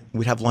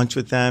we'd have lunch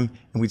with them,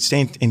 and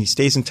and he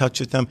stays in touch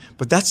with them.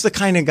 But that's the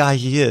kind of guy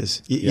he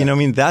is. You know what I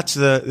mean? That's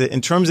in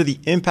terms of the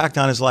impact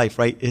on his life,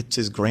 right? It's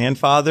his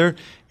grandfather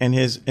and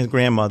his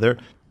grandmother.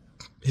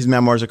 His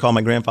memoirs are called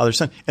My Grandfather's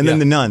Son. And then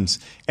the nuns.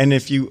 And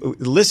if you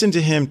listen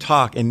to him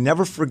talk and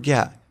never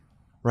forget,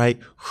 right,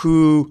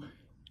 who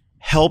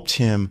helped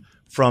him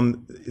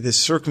from the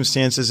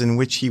circumstances in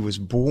which he was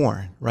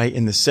born, right?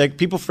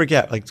 People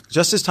forget, like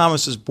Justice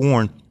Thomas was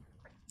born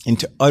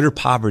into utter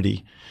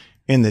poverty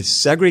in the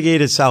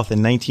segregated South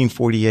in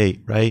 1948,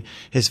 right?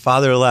 His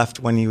father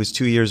left when he was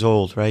 2 years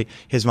old, right?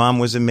 His mom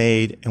was a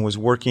maid and was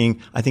working,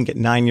 I think at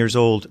 9 years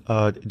old,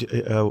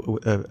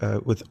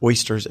 with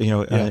oysters,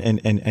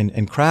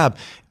 and crab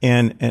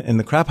and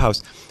the crab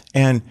house.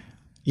 And,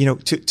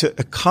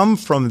 to come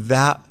from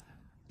that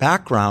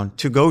background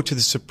to go to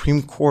the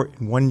Supreme Court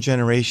in one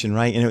generation,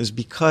 right? And it was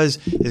because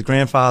his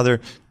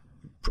grandfather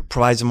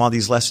provides him all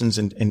these lessons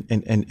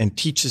and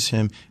teaches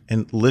him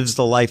and lives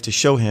the life to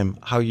show him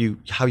how you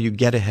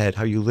get ahead,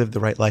 how you live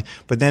the right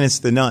life. But then it's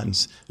the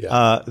nuns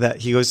that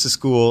he goes to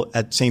school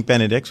at St.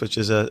 Benedict's, which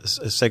is a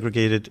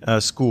segregated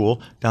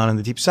school down in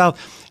the Deep South,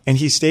 and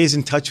he stays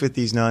in touch with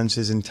these nuns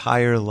his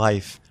entire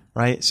life,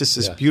 right? It's just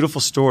this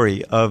beautiful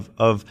story of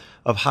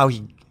how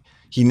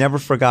he never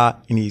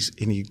forgot, and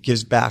he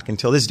gives back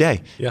until this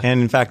day. Yeah. And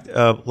in fact,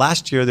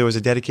 last year there was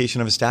a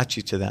dedication of a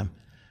statue to them.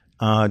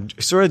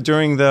 sort of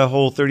during the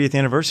whole 30th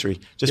anniversary,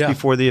 just Yeah.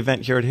 before the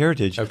event here at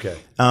Heritage. Okay.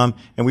 And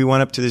we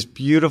went up to this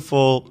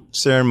beautiful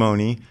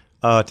ceremony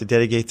to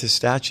dedicate this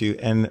statue,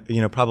 and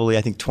probably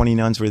I think 20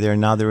 nuns were there.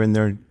 Now they're in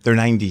their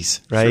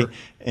 90s, right? Sure.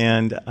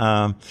 And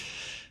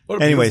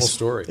What a anyways, beautiful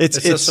story. It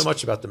says so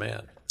much about the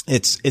man.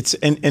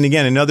 And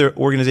again, another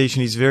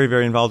organization he's very,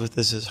 very involved with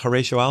this is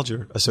Horatio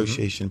Alger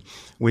Association,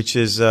 which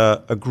is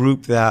a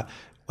group that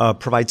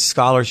provides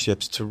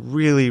scholarships to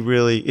really,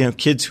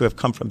 kids who have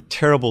come from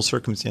terrible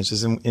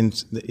circumstances.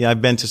 And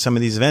I've been to some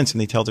of these events, and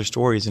they tell their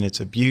stories, and it's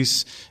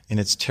abuse, and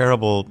it's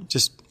terrible,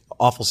 just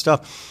awful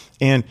stuff.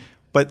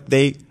 But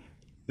they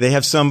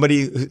have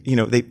somebody,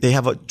 they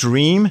have a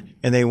dream,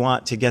 and they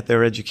want to get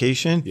their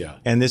education. Yeah.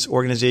 And this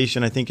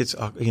organization, I think it's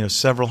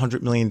several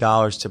 $100 million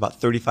to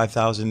about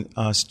 35,000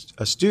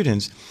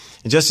 students.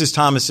 And Justice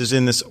Thomas is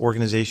in this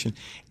organization,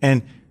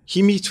 and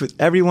he meets with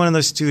every one of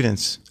those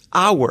students,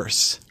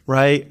 hours,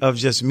 right, of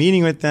just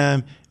meeting with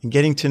them and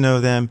getting to know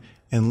them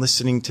and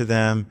listening to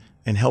them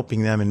and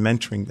helping them and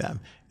mentoring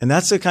them. And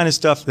that's the kind of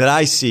stuff that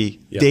I see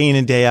day in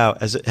and day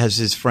out as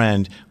his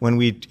friend when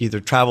we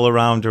either travel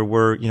around or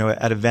we're,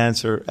 at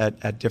events or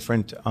at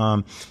different,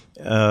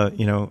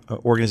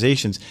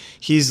 organizations.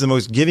 He's the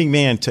most giving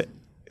man to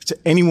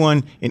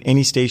anyone in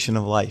any station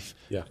of life.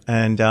 Yeah.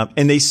 And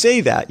they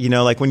say that,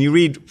 like when you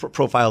read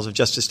profiles of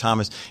Justice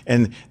Thomas,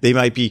 and they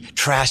might be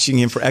trashing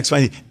him for X, Y,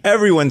 and Z.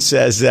 Everyone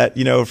says that,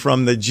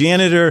 from the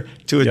janitor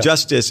to a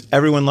justice,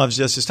 everyone loves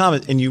Justice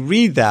Thomas. And you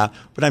read that,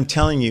 but I'm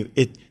telling you,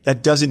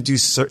 that doesn't do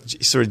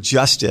sort of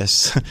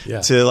justice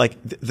to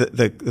like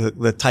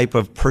the type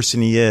of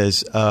person he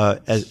is,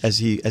 as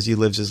he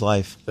lives his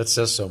life. That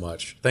says so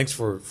much. Thanks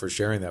for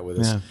sharing that with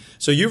us. Yeah.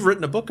 So you've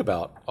written a book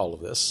about all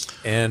of this,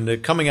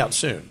 and coming out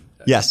soon.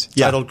 Yes.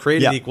 Titled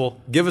Created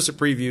Equal. Give us a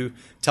preview.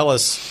 Tell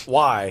us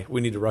why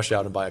we need to rush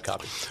out and buy a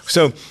copy.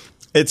 So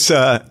it's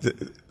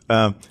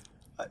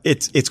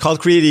called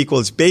Created Equal.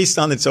 It's based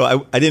on it.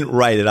 So I didn't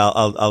write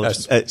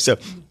it. So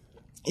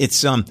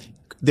it's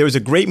there was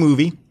a great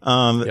movie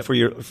for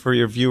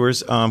your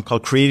viewers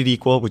called Created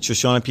Equal, which is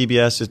shown on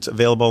PBS. It's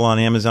available on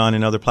Amazon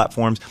and other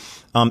platforms.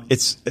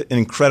 It's an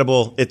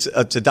incredible. It's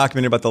a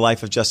documentary about the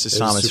life of Justice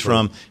Thomas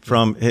from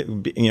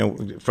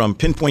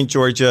Pinpoint,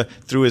 Georgia,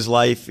 through his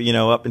life,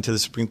 up into the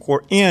Supreme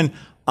Court and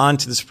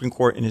onto the Supreme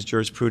Court in his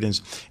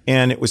jurisprudence.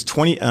 And it was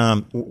 20.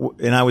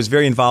 And I was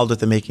very involved with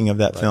the making of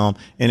that film.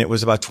 And it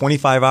was about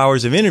 25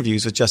 hours of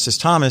interviews with Justice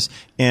Thomas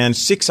and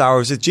 6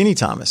 hours with Ginny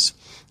Thomas.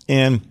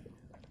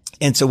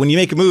 And so when you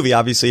make a movie,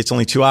 obviously it's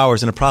only 2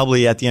 hours, and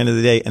probably at the end of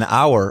the day, an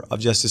hour of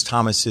Justice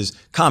Thomas's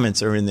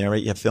comments are in there,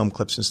 right? You have film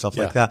clips and stuff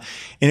like that.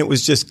 And it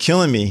was just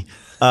killing me,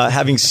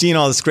 having seen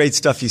all this great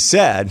stuff he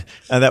said,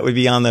 that would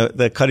be on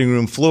the cutting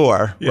room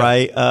floor,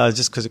 right?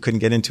 Just because it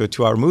couldn't get into a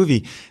 2-hour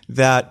movie,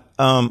 that,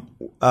 I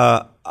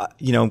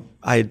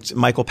had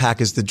Michael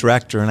Pack as the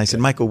director, and I said,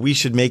 Michael, we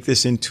should make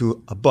this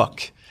into a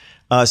book.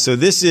 So I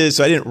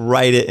didn't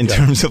write it in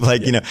terms of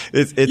like,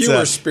 it's you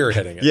were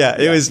spearheading it. Yeah,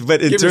 it was,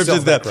 but in Give terms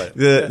of yourself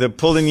the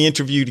pulling the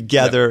interview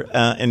together,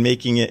 and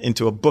making it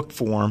into a book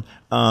form,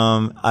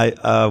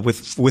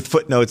 with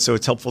footnotes. So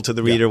it's helpful to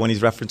the reader when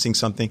he's referencing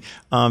something.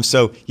 I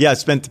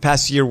spent the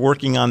past year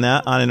working on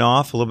that on and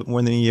off, a little bit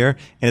more than a year,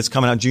 and it's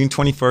coming out June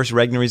 21st.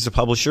 Regnery is the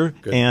publisher.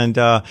 Good.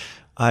 And,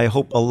 I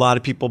hope a lot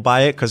of people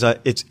buy it because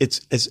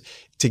it's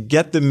to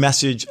get the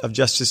message of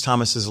Justice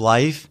Thomas's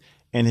life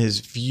and his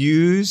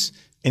views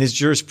and his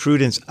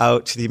jurisprudence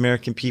out to the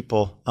American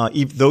people,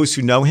 those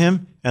who know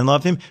him and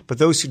love him, but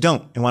those who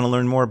don't and want to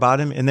learn more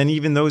about him, and then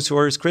even those who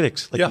are his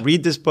critics.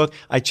 Read this book.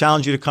 I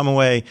challenge you to come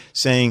away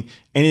saying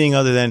anything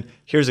other than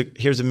here's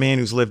a man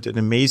who's lived an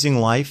amazing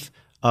life,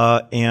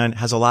 and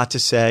has a lot to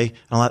say,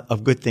 and a lot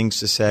of good things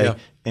to say. Yeah.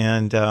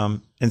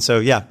 And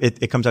so,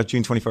 it comes out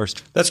June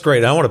 21st. That's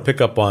great. I want to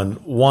pick up on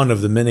one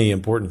of the many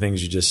important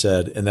things you just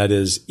said, and that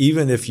is,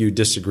 even if you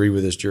disagree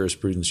with his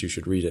jurisprudence, you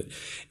should read it.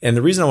 And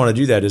the reason I want to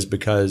do that is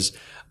because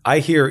I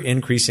hear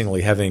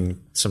increasingly,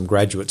 having some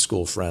graduate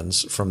school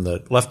friends from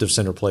the left of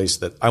center place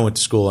that I went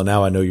to school, and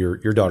now I know your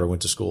daughter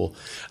went to school,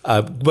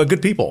 but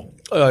good people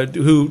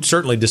who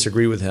certainly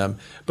disagree with him,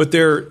 but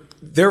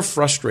they're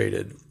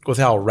frustrated with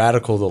how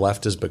radical the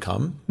left has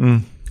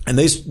become. And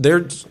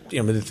they're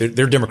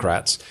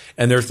Democrats,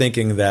 and they're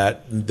thinking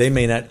that they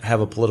may not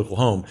have a political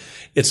home.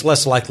 It's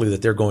less likely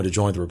that they're going to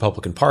join the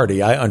Republican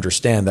Party. I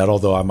understand that,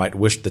 although I might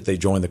wish that they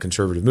joined the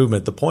conservative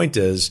movement. The point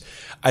is,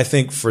 I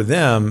think for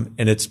them,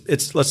 and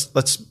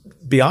let's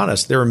be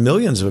honest, there are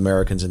millions of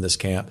Americans in this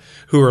camp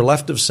who are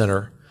left of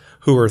center,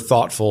 who are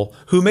thoughtful,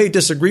 who may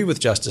disagree with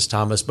Justice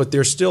Thomas, but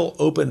they're still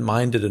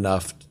open-minded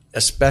enough,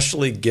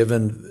 especially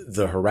given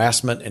the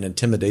harassment and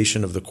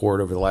intimidation of the court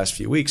over the last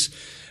few weeks,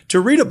 to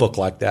read a book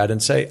like that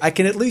and say, I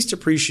can at least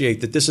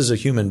appreciate that this is a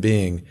human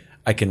being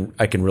I can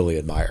really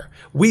admire.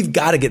 We've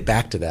got to get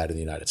back to that in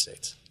the United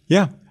States.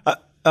 Yeah.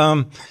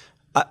 I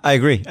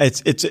agree.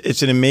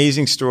 It's an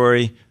amazing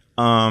story.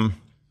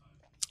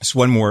 Just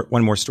one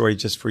more story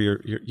just for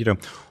your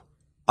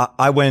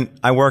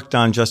I worked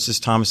on Justice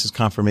Thomas's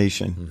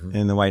confirmation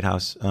in the White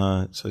House. So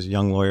I was a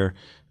young lawyer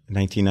in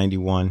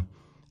 1991.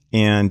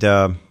 And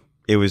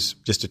it was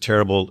just a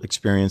terrible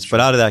experience. But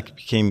out of that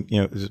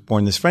was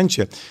born this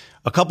friendship.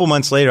 A couple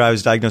months later, I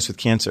was diagnosed with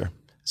cancer.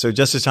 So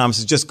Justice Thomas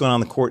has just gone on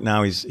the court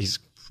now. He's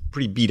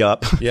pretty beat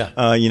up. Yeah.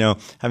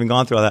 Having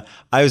gone through all that.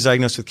 I was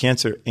diagnosed with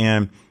cancer,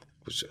 and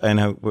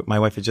my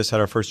wife had just had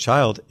our first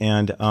child,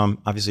 and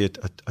obviously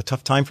a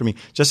tough time for me.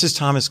 Justice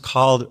Thomas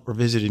called or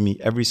visited me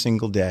every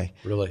single day.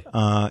 Really?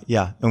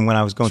 Yeah. And when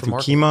I was going through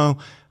chemo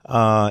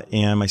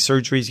and my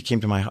surgeries, he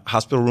came to my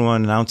hospital room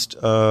unannounced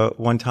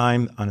one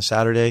time on a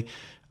Saturday.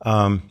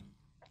 Again,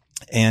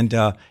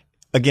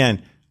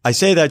 I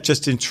say that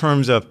just in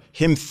terms of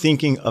him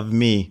thinking of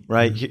me,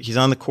 right? Mm-hmm. He's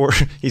on the court,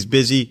 he's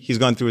busy, he's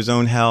gone through his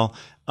own hell,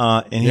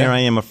 and here I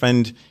am, a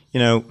friend,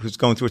 who's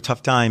going through a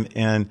tough time,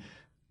 and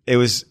it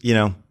was,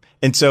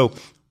 and so,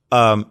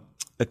 a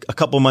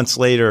couple months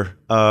later,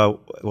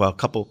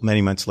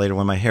 many months later,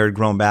 when my hair had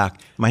grown back,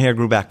 my hair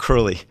grew back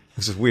curly. It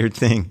was a weird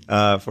thing,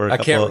 I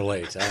can't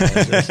relate.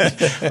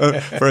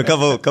 For a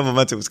couple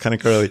months, it was kind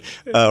of curly,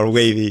 or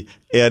wavy.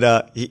 And,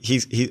 I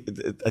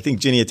think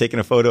Ginny had taken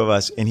a photo of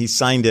us, and he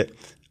signed it,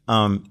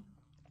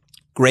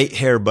 great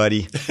hair,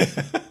 buddy.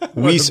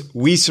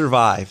 We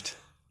survived.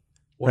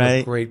 What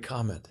a great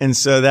comment. And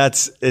so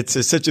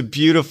it's such a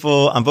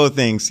beautiful, on both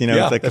things,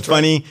 it's like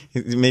funny.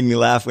 Right. It made me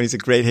laugh when he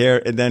said great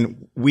hair, and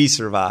then we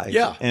survived.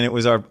 Yeah. And it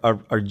was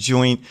our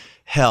joint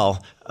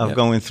hell of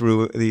going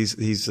through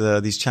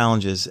these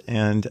challenges.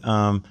 And,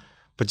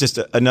 but just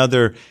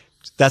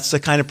that's the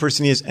kind of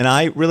person he is. And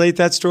I relate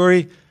that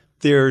story.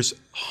 There's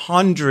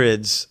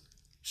hundreds,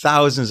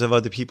 thousands of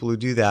other people who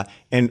do that.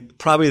 And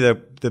probably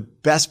the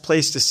best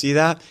place to see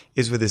that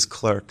is with his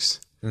clerks.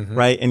 Mm-hmm.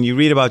 Right. And you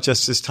read about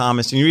Justice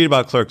Thomas and you read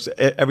about clerks.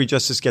 Every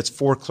justice gets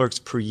 4 clerks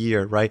per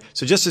year. Right.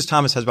 So Justice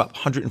Thomas has about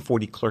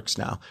 140 clerks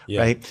now.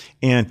 Yeah. Right.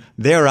 And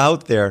they're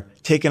out there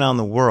taking on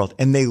the world,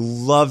 and they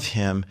love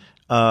him.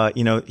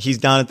 He's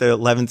down at the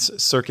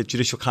 11th Circuit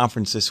Judicial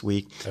Conference this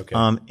week. Okay.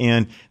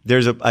 And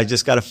I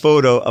just got a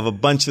photo of a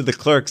bunch of the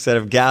clerks that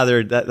have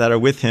gathered that are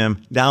with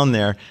him down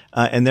there.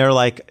 And they're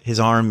like his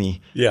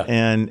army. Yeah.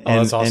 And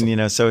that's awesome.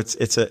 And, so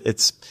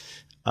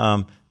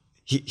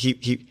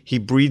he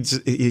brings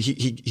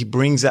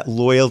that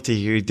loyalty.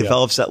 He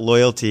develops that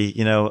loyalty,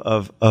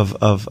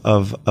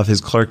 of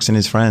his clerks and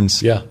his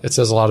friends. Yeah. It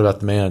says a lot about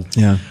the man.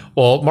 Yeah.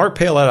 Well, Mark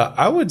Paoletta,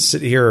 I would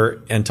sit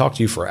here and talk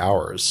to you for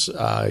hours.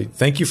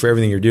 Thank you for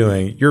everything you're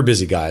doing. You're a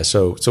busy guy,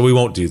 so we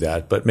won't do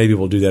that, but maybe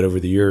we'll do that over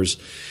the years.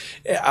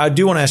 I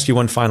do want to ask you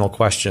one final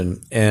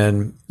question,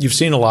 and you've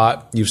seen a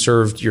lot. You've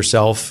served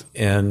yourself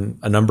in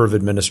a number of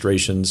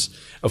administrations.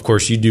 Of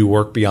course, you do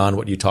work beyond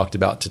what you talked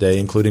about today,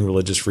 including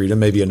religious freedom.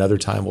 Maybe another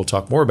time we'll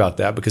talk more about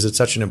that because it's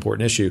such an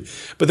important issue.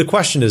 But the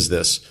question is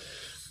this.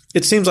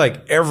 It seems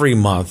like every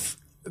month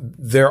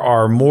there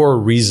are more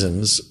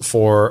reasons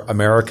for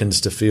Americans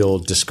to feel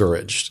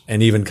discouraged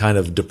and even kind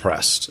of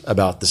depressed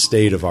about the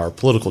state of our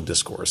political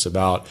discourse,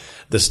 about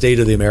the state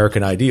of the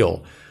American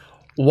ideal.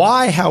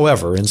 Why,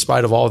 however, in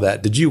spite of all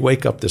that, did you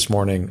wake up this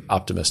morning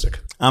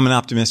optimistic? I'm an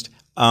optimist.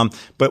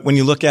 But when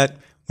you look at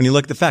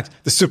the facts,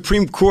 the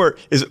Supreme Court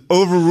is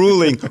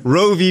overruling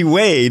Roe v.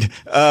 Wade,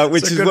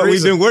 which is what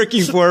we've been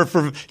working for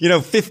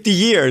 50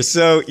 years.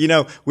 So,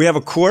 we have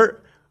a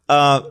court.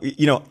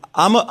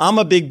 I'm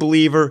a big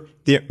believer.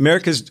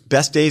 America's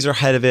best days are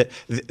ahead of it.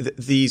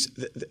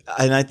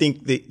 And I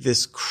think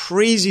this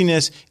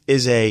craziness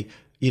is a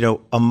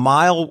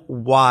mile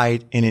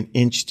wide and an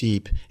inch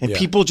deep. And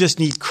people just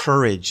need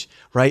courage,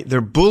 right?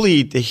 They're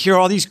bullied. They hear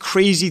all these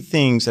crazy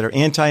things that are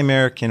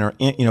anti-American or,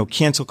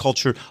 cancel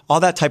culture, all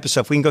that type of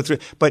stuff. We can go through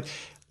it. But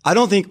I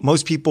don't think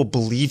most people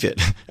believe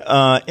it,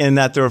 and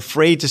that they're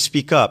afraid to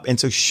speak up. And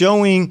so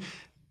showing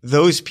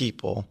those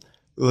people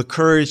the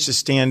courage to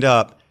stand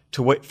up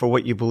for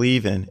what you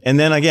believe in. And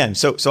then again,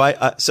 so like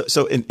I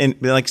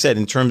said,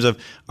 in terms of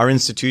our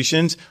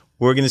institutions,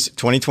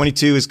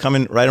 2022 is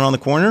coming right around the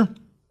corner.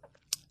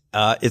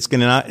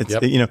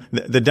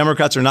 The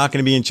Democrats are not going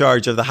to be in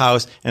charge of the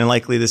House and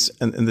likely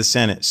in the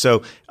Senate.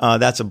 So,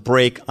 that's a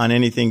break on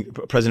anything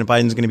President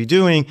Biden is going to be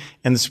doing.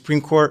 And the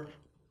Supreme Court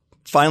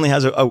finally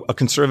has a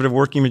conservative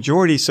working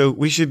majority. So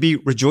we should be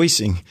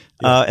rejoicing,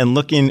 and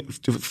looking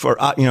toward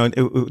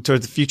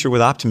the future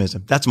with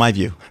optimism. That's my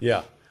view.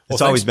 Yeah.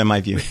 It's always been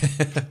my view.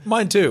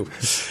 Mine too.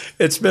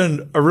 It's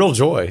been a real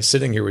joy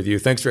sitting here with you.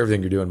 Thanks for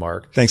everything you're doing,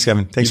 Mark. Thanks,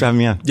 Kevin. Thanks for having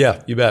me on.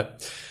 Yeah, you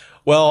bet.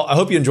 Well, I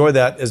hope you enjoyed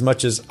that as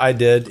much as I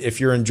did. If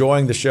you're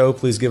enjoying the show,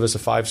 please give us a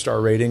 5-star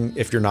rating.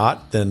 If you're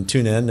not, then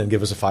tune in and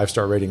give us a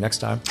 5-star rating next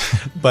time.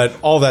 But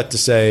all that to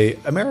say,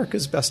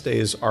 America's best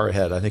days are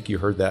ahead. I think you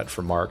heard that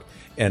from Mark.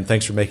 And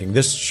thanks for making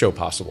this show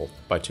possible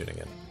by tuning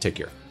in. Take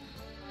care.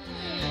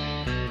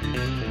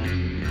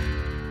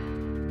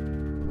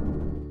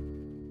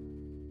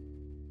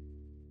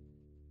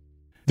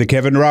 The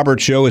Kevin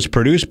Roberts Show is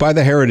produced by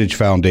the Heritage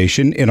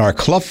Foundation in our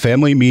Clough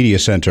Family Media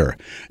Center.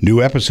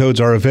 New episodes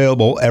are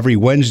available every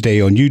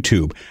Wednesday on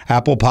YouTube,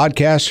 Apple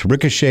Podcasts,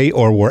 Ricochet,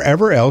 or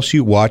wherever else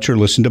you watch or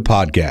listen to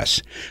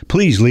podcasts.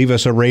 Please leave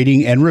us a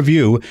rating and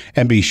review,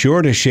 and be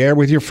sure to share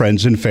with your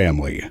friends and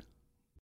family.